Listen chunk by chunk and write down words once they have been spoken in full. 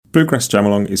Bluegrass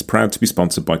Jamalong is proud to be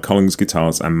sponsored by Collins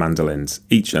Guitars and Mandolins,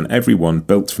 each and every one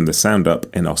built from the sound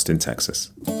up in Austin,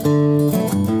 Texas.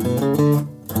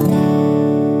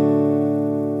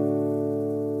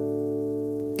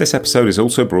 This episode is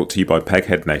also brought to you by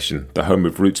Peghead Nation, the home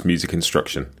of roots music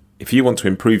instruction. If you want to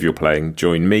improve your playing,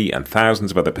 join me and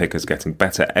thousands of other pickers getting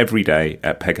better every day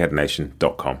at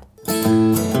pegheadnation.com.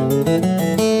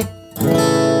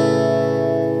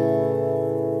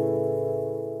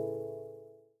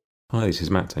 Hi, this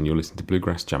is Matt, and you're listening to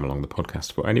Bluegrass Jamalong, the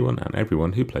podcast for anyone and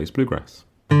everyone who plays bluegrass.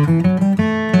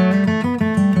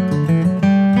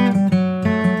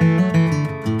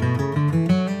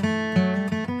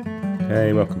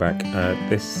 Hey, welcome back.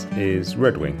 This is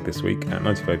Red Wing this week at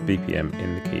 95 BPM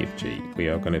in the key of G. We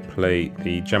are going to play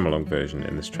the Jamalong version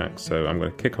in this track, so I'm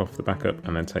going to kick off the backup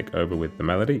and then take over with the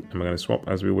melody, and we're going to swap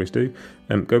as we always do.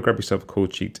 Go grab yourself a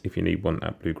chord sheet if you need one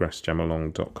at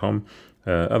bluegrassjamalong.com.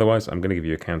 Otherwise, I'm going to give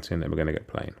you a count in and we're going to get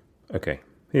playing. Okay,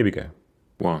 here we go.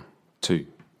 1, 2,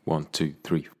 1, 2,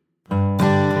 3.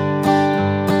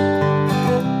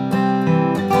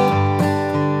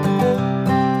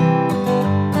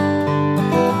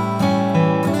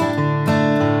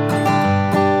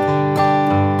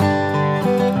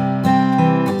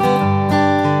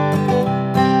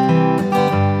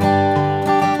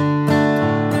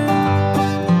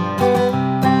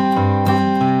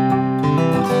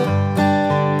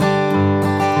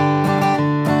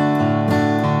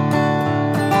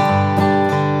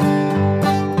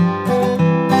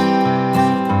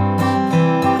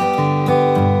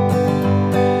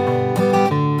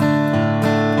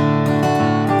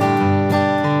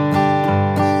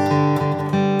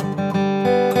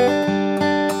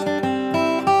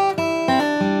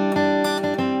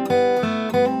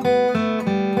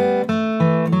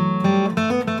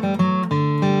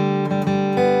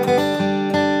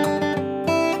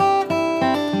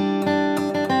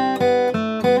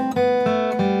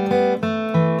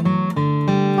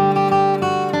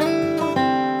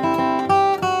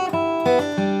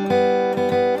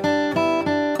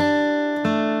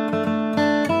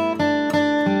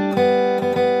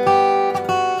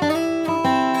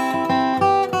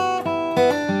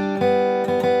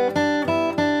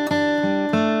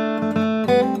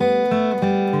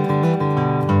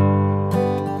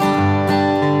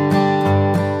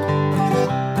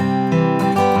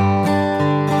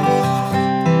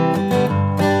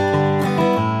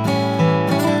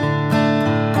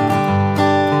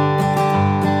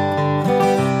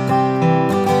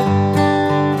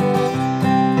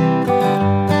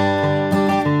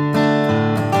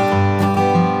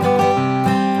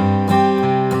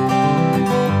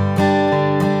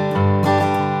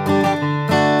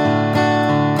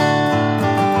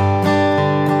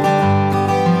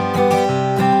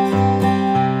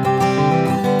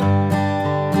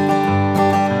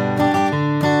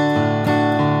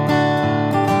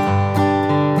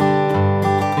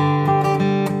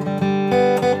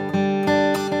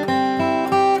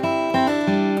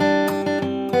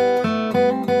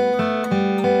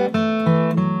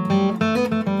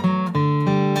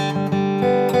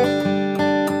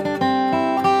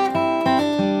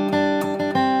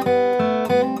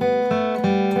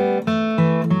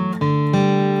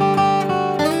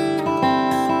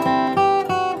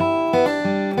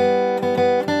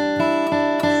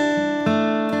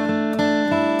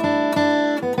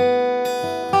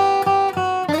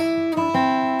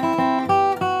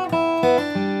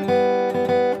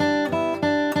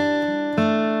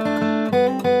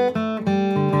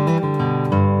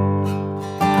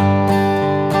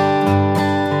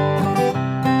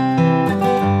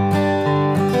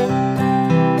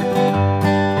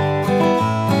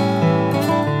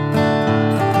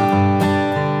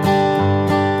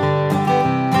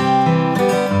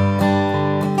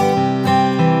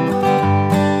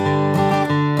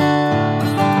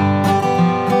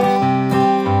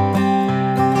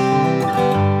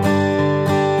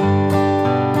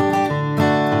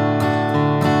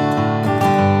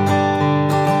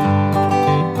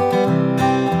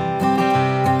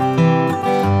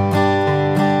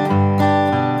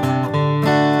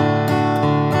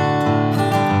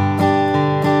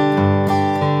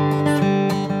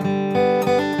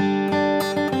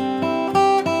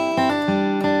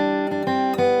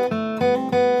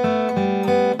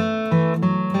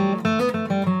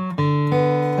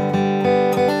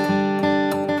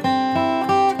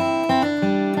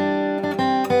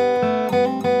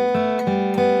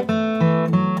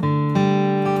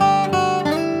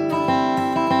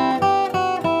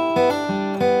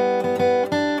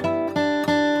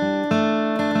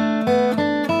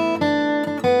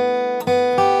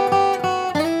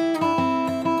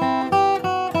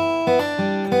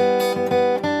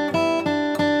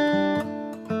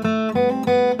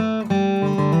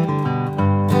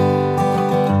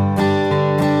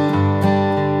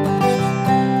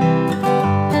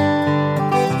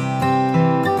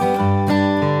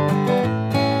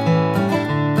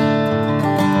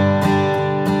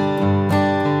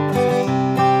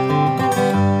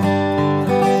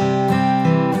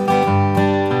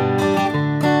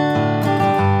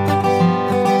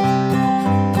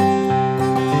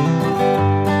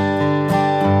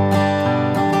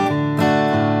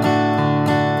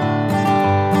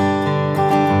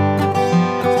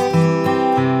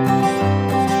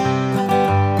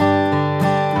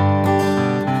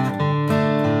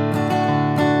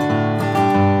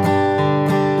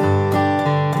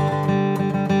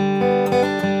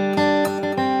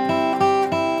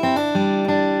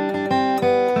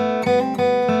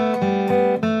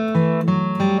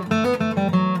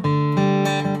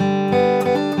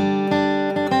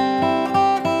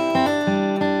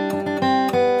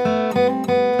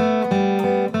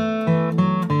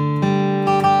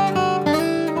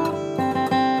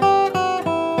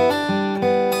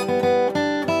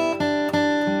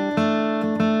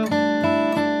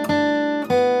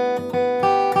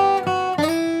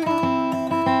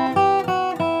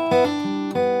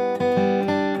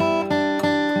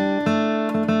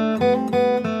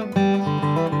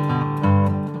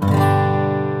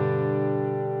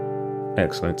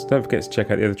 Excellent. Don't forget to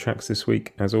check out the other tracks this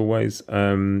week, as always.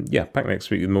 Back next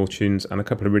week with more tunes and a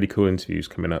couple of really cool interviews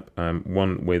coming up.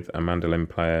 One with a mandolin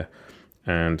player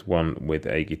and one with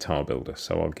a guitar builder.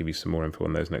 So I'll give you some more info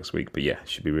on those next week. But yeah, it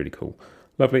should be really cool.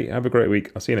 Lovely. Have a great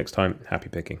week. I'll see you next time. Happy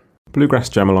picking. Bluegrass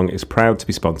Jamalong is proud to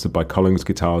be sponsored by Collings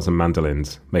Guitars and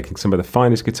Mandolins, making some of the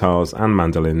finest guitars and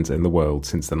mandolins in the world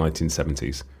since the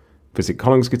 1970s. Visit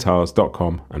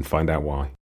collingsguitars.com and find out why.